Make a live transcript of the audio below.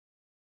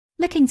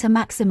Looking to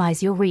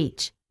maximize your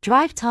reach,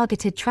 drive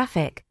targeted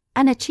traffic,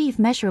 and achieve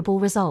measurable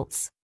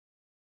results?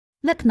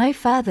 Look no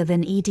further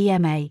than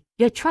EDMA,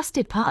 your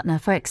trusted partner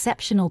for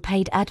exceptional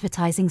paid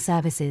advertising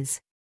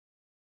services.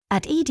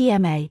 At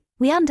EDMA,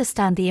 we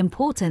understand the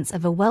importance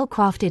of a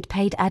well-crafted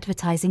paid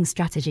advertising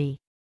strategy.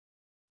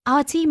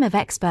 Our team of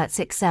experts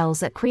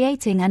excels at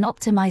creating and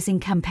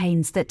optimizing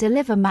campaigns that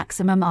deliver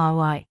maximum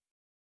ROI.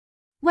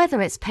 Whether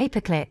it's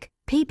pay-per-click,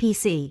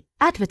 PPC,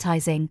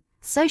 advertising,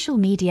 social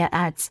media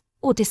ads,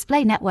 or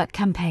display network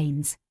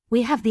campaigns,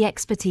 we have the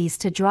expertise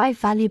to drive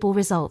valuable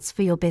results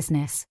for your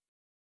business.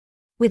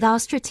 With our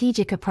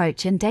strategic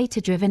approach and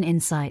data-driven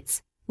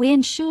insights, we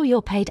ensure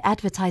your paid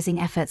advertising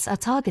efforts are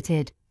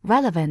targeted,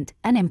 relevant,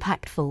 and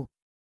impactful.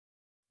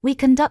 We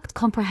conduct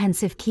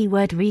comprehensive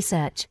keyword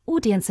research,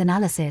 audience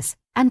analysis,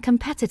 and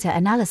competitor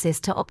analysis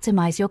to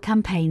optimize your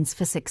campaigns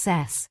for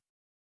success.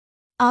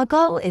 Our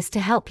goal is to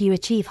help you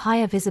achieve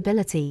higher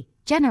visibility,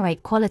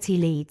 generate quality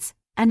leads,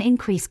 and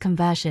increase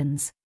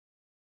conversions.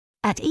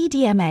 At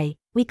EDMA,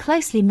 we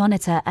closely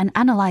monitor and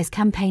analyze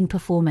campaign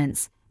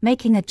performance,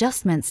 making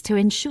adjustments to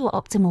ensure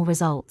optimal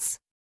results.